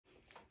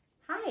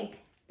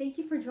Thank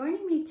you for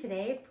joining me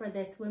today for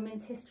this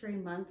Women's History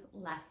Month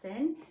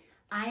lesson.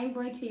 I am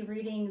going to be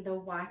reading The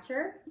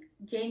Watcher,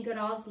 Jane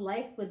Goodall's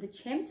Life with the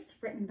Chimps,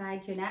 written by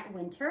Jeanette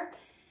Winter.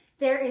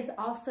 There is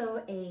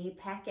also a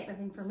packet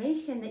of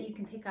information that you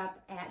can pick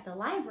up at the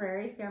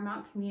library,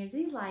 Fairmount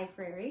Community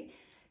Library,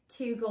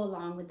 to go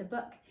along with the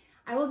book.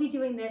 I will be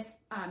doing this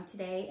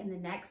today and the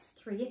next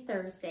 3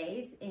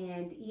 Thursdays,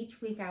 and each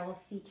week I will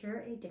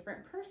feature a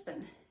different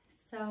person.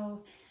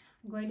 So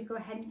I'm going to go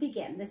ahead and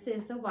begin. This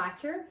is The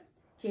Watcher,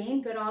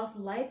 Jane Goodall's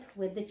Life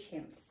with the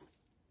Chimps.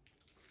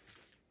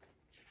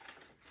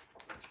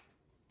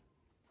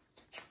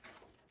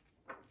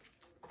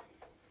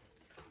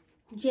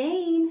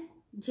 Jane,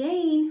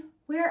 Jane,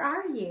 where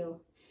are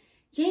you?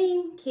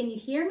 Jane, can you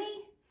hear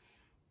me?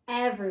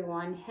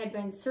 Everyone had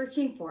been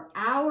searching for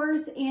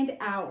hours and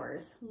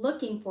hours,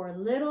 looking for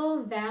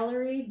little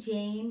Valerie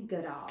Jane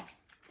Goodall.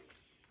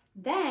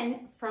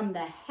 Then, from the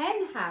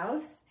hen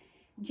house,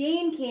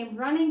 Jane came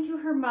running to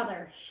her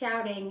mother,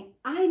 shouting,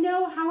 "I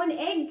know how an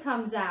egg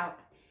comes out."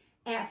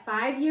 At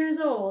 5 years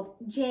old,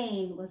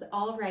 Jane was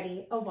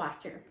already a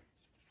watcher.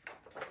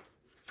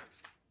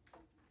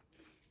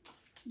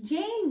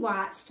 Jane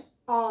watched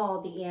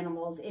all the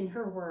animals in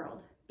her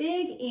world,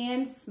 big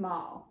and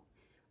small.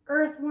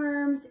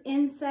 Earthworms,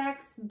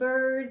 insects,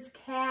 birds,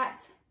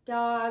 cats,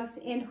 dogs,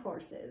 and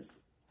horses.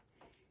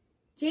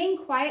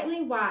 Jane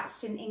quietly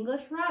watched an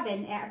English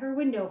robin at her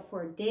window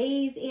for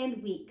days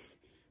and weeks.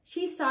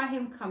 She saw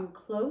him come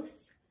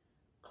close,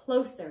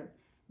 closer,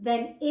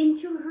 then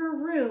into her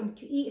room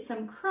to eat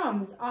some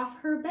crumbs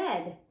off her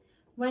bed.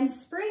 When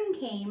spring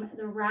came,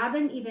 the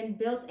robin even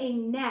built a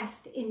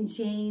nest in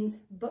Jane's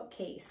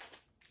bookcase.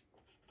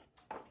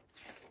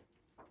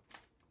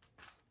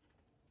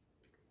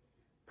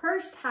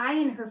 Perched high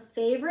in her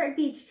favorite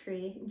beech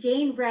tree,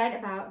 Jane read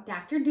about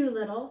Dr.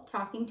 Dolittle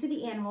talking to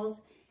the animals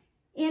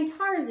and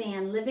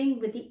Tarzan living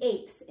with the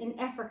apes in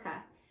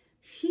Africa.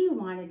 She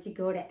wanted to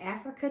go to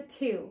Africa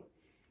too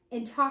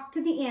and talk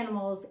to the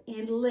animals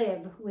and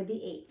live with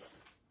the apes.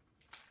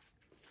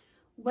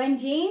 When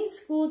Jane's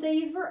school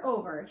days were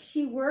over,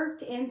 she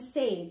worked and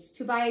saved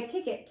to buy a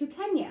ticket to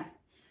Kenya.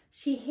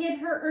 She hid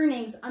her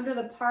earnings under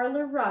the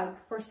parlor rug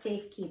for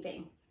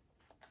safekeeping.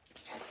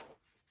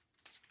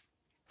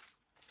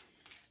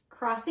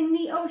 Crossing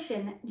the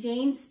ocean,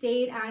 Jane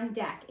stayed on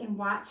deck and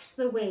watched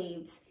the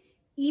waves,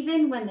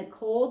 even when the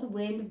cold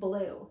wind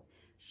blew.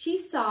 She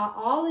saw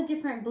all the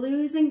different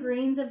blues and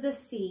greens of the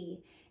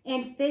sea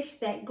and fish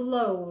that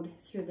glowed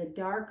through the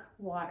dark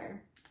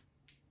water.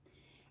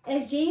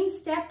 As Jane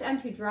stepped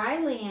onto dry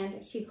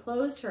land, she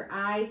closed her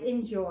eyes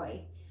in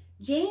joy.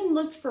 Jane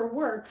looked for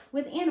work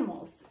with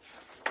animals.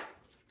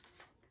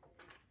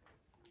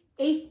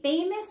 A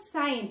famous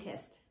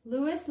scientist,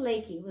 Louis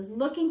Leakey, was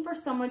looking for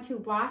someone to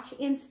watch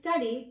and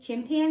study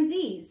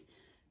chimpanzees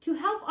to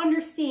help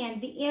understand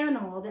the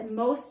animal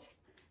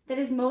that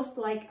is most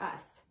like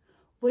us.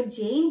 Would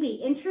Jane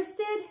be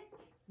interested?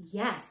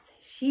 Yes,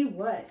 she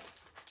would.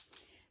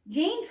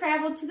 Jane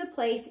traveled to the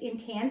place in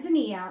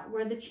Tanzania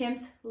where the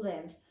chimps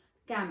lived,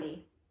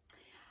 Gambi.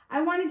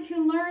 "I wanted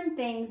to learn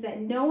things that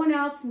no one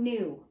else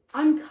knew,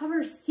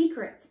 uncover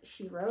secrets,"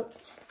 she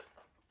wrote.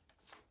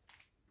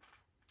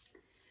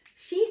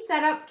 She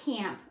set up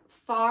camp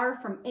far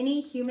from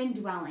any human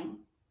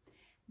dwelling.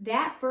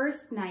 That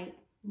first night,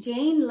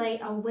 Jane lay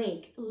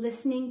awake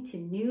listening to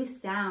new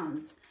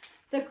sounds: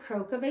 the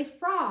croak of a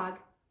frog,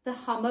 the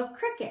hum of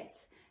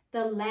crickets,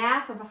 the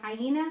laugh of a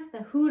hyena,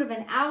 the hoot of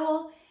an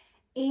owl,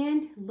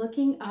 and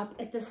looking up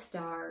at the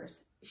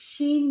stars.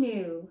 She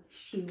knew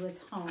she was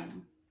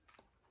home.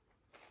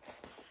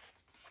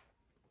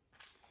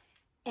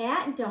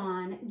 At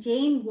dawn,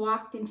 Jane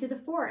walked into the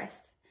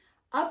forest.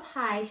 Up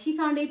high, she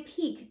found a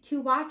peak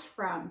to watch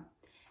from.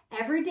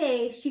 Every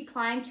day, she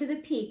climbed to the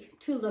peak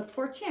to look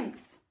for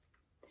chimps.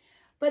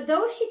 But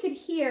though she could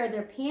hear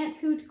their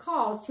pant-hoot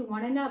calls to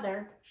one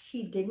another,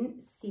 she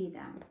didn't see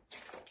them.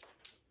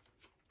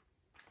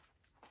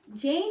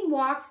 Jane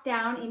walked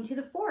down into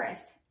the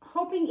forest,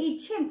 hoping a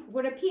chimp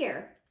would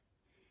appear.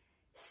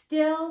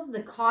 Still,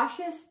 the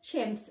cautious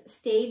chimps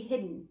stayed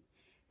hidden.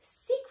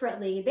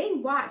 Secretly, they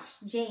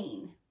watched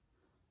Jane.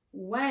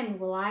 When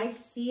will I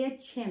see a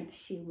chimp,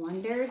 she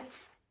wondered.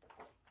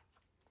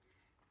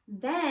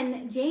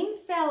 Then Jane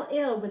fell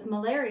ill with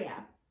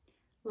malaria.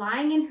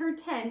 Lying in her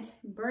tent,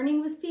 burning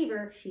with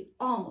fever, she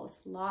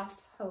almost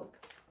lost hope.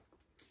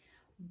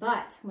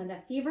 But when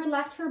the fever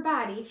left her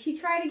body, she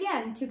tried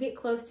again to get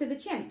close to the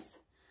chimps.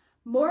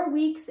 More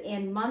weeks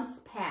and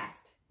months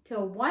passed,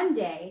 till one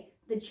day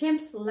the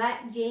chimps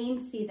let Jane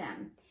see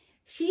them.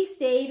 She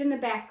stayed in the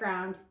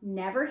background,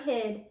 never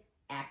hid,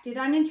 acted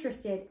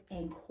uninterested,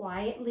 and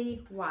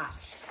quietly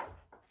watched.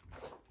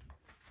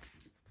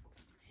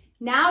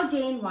 Now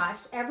Jane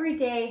watched every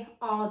day,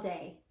 all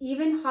day,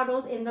 even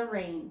huddled in the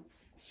rain.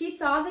 She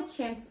saw the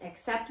chimps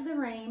accept the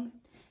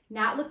rain,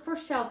 not look for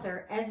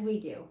shelter as we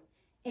do,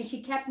 and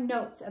she kept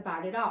notes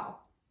about it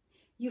all.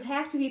 "You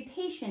have to be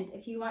patient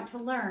if you want to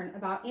learn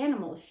about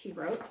animals," she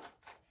wrote.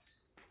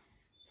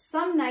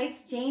 Some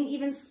nights Jane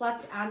even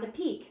slept on the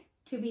peak.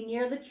 to be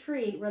near the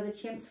tree where the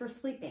chimps were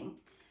sleeping.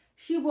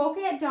 She woke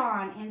at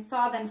dawn and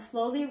saw them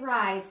slowly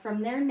rise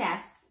from their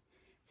nests,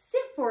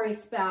 sit for a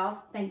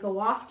spell, then go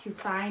off to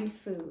find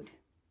food.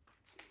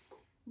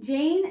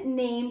 Jane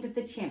named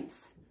the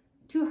chimps.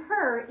 To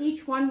her,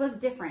 each one was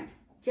different,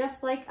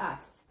 just like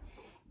us.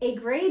 A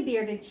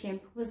gray-bearded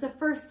chimp was the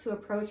first to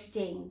approach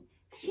Jane.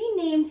 She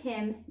named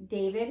him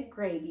David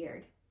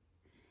Graybeard.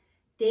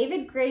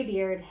 David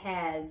Graybeard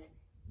has,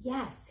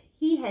 yes,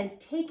 he has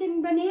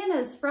taken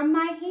bananas from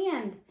my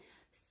hand.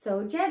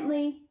 So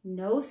gently,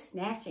 no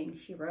snatching,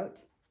 she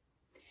wrote.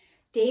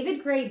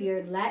 David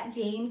Graybeard let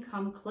Jane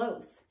come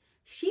close.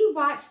 She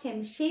watched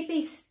him shape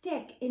a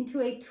stick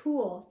into a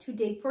tool to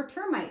dig for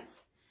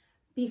termites.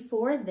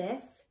 Before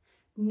this,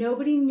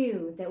 nobody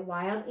knew that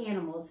wild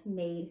animals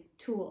made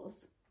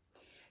tools.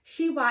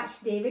 She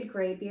watched David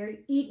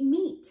Graybeard eat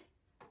meat.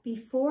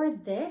 Before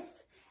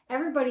this,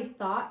 everybody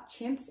thought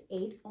chimps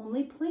ate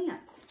only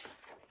plants.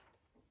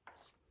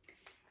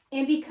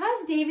 And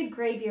because David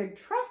Graybeard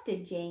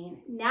trusted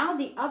Jane, now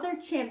the other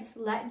chimps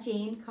let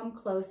Jane come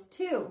close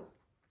too.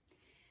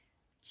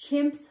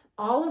 Chimps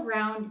all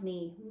around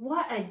me.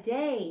 What a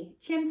day.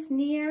 Chimps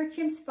near,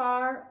 chimps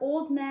far,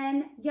 old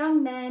men,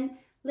 young men,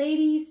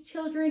 ladies,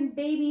 children,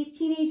 babies,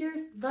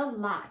 teenagers, the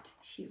lot,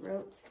 she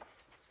wrote.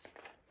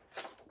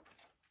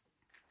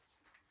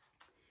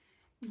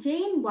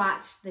 Jane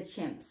watched the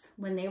chimps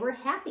when they were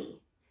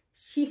happy.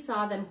 She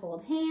saw them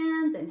hold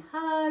hands and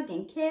hug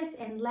and kiss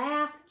and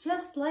laugh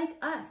just like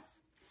us.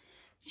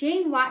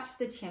 Jane watched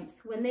the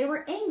chimps when they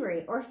were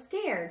angry or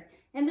scared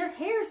and their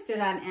hair stood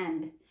on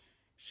end.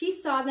 She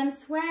saw them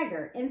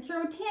swagger and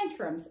throw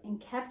tantrums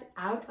and kept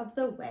out of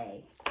the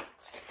way.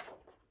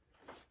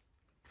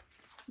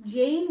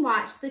 Jane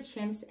watched the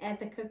chimps at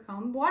the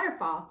Goodall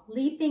waterfall,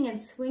 leaping and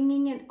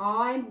swinging in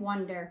awe and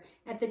wonder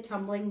at the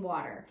tumbling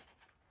water.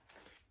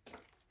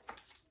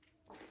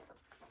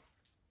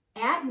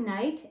 At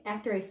night,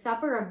 after a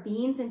supper of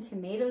beans and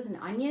tomatoes and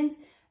onions,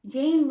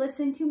 Jane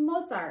listened to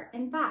Mozart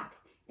and Bach,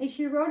 and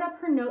she wrote up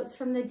her notes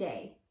from the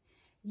day.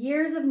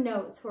 Years of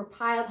notes were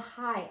piled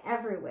high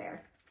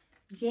everywhere.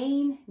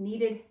 Jane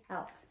needed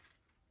help.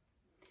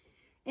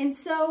 And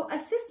so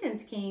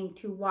assistants came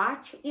to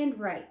watch and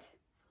write.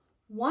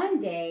 One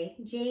day,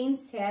 Jane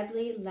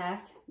sadly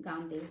left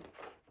Gambia.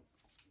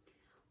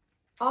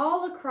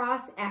 All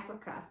across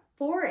Africa,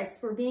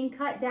 forests were being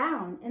cut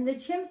down and the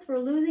chimps were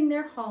losing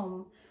their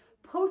home.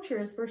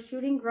 Poachers were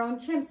shooting grown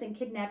chimps and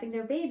kidnapping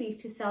their babies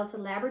to sell to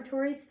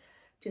laboratories,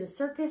 to the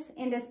circus,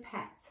 and as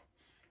pets.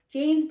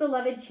 Jane's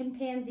beloved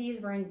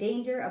chimpanzees were in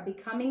danger of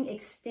becoming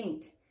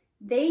extinct.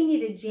 They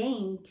needed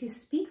Jane to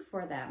speak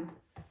for them.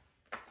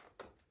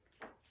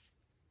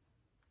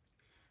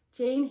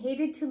 Jane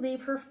hated to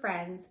leave her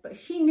friends, but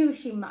she knew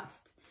she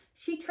must.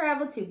 She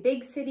traveled to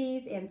big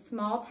cities and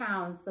small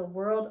towns the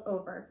world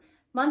over,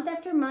 month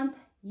after month,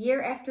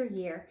 year after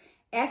year,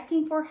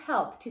 asking for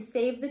help to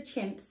save the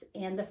chimps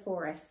and the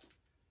forests.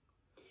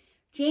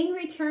 Jane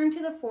returned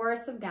to the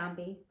forests of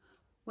Gambia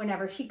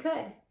whenever she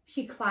could.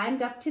 She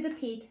climbed up to the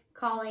peak,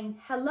 calling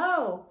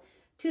hello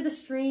to the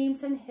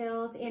streams and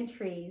hills and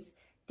trees,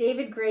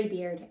 David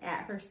Graybeard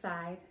at her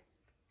side.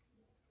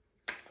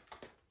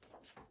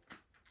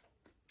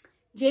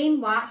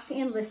 Jane watched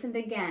and listened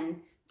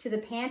again to the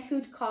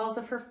pant-hoot calls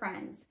of her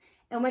friends,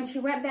 and when she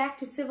went back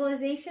to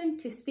civilization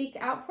to speak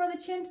out for the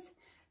chimps,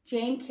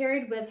 Jane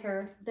carried with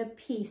her the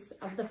peace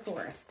of the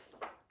forest.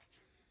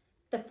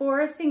 The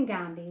forest in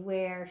Gambia,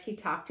 where she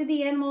talked to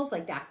the animals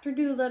like Dr.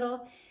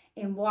 Dolittle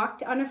and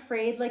walked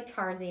unafraid like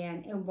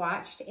Tarzan and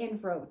watched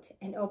and wrote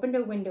and opened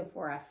a window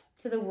for us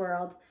to the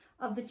world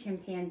of the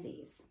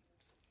chimpanzees.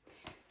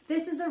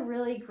 This is a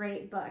really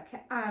great book.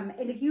 And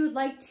if you would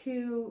like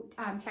to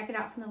check it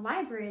out from the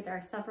library, there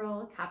are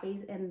several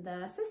copies in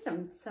the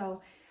system.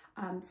 So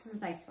this is a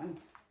nice one.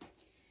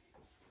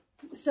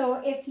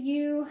 So if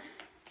you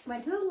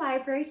went to the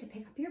library to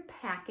pick up your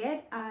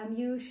packet,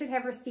 you should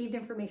have received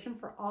information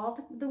for all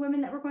the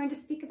women that we're going to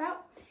speak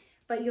about,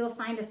 but you'll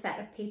find a set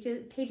of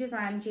pages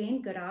on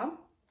Jane Goodall,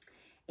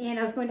 and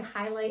I was going to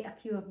highlight a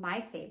few of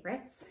my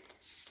favorites.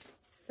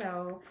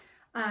 So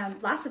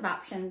lots of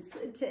options,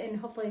 and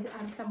hopefully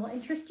some will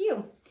interest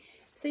you.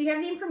 So you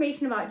have the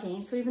information about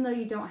Jane, so even though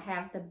you don't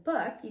have the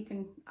book, you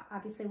can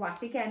obviously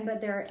watch it again, but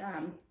there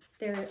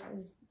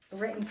is a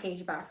written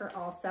page about her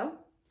also,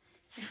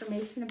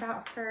 information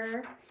about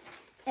her.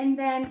 And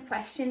then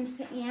questions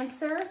to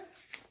answer,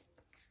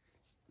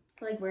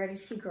 like where did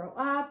she grow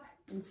up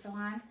and so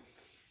on.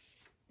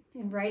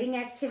 And writing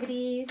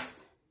activities.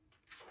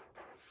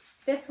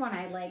 This one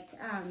I liked.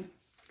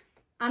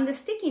 On the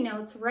sticky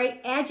notes, write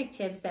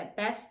adjectives that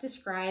best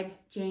describe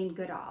Jane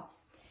Goodall.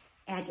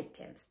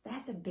 Adjectives,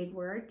 that's a big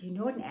word. Do you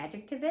know what an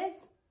adjective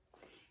is?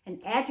 An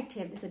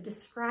adjective is a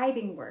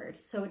describing word,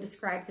 so it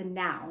describes a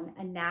noun.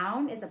 A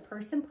noun is a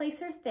person,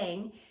 place, or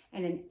thing,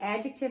 and an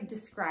adjective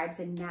describes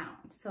a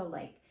noun. So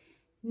like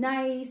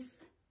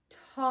nice,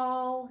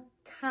 tall,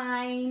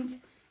 kind,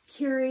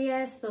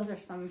 curious, those are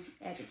some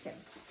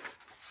adjectives.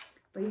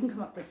 But you can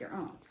come up with your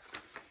own.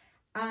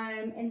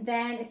 And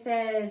then it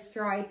says,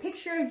 draw a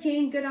picture of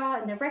Jane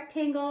Goodall in the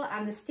rectangle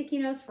on the sticky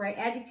notes, write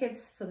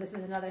adjectives. So this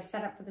is another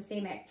setup for the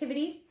same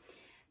activity.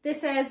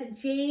 This says,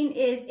 Jane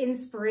is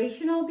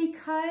inspirational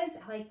because,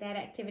 I like that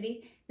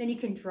activity. Then you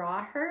can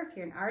draw her if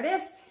you're an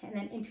artist, and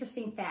then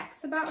interesting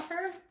facts about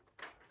her.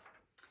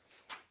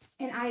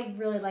 And I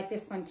really like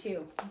this one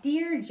too.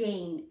 Dear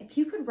Jane, if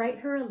you could write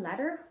her a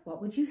letter,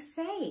 what would you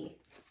say?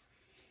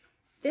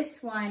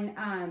 This one,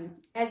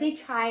 as a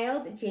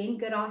child, Jane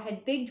Goodall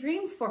had big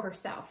dreams for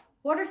herself.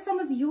 What are some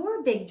of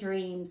your big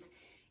dreams?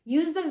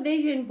 Use the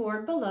vision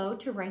board below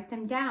to write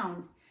them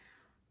down.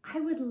 I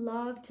would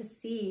love to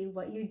see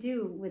what you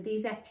do with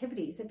these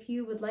activities. If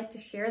you would like to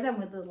share them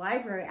with the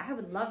library, I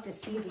would love to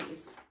see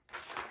these.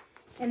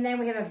 And then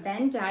we have a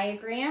Venn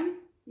diagram.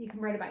 You can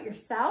write about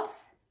yourself,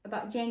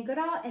 about Jane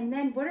Goodall, and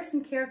then what are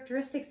some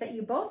characteristics that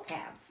you both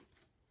have?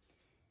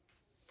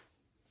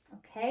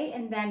 Okay,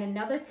 and then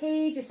another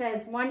page, it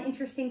says, one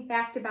interesting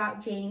fact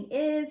about Jane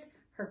is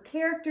her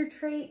character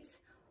traits.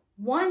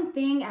 One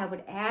thing I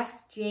would ask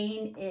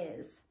Jane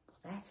is,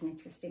 that's an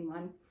interesting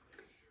one.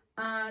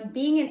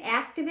 Being an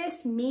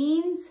activist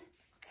means,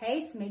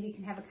 okay, so maybe you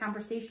can have a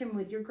conversation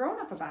with your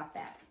grown-up about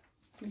that.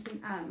 You can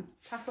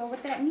talk about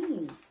what that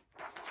means.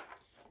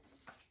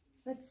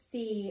 Let's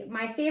see,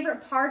 my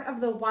favorite part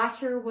of The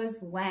Watcher was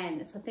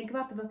when. So think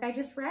about the book I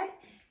just read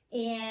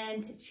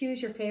and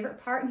choose your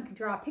favorite part, and you can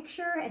draw a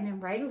picture and then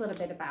write a little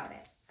bit about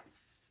it.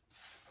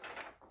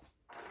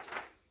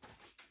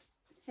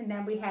 And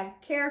then we have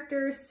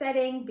characters,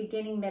 setting,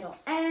 beginning, middle,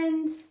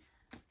 end,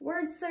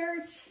 word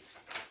search,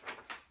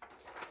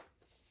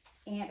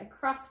 and a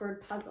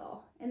crossword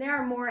puzzle. And there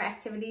are more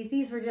activities.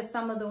 These were just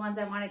some of the ones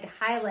I wanted to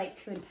highlight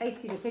to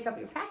entice you to pick up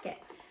your packet.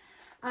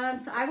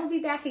 So I will be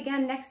back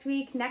again next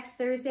week, next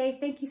Thursday.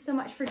 Thank you so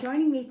much for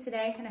joining me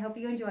today, and I hope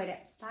you enjoyed it.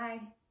 Bye.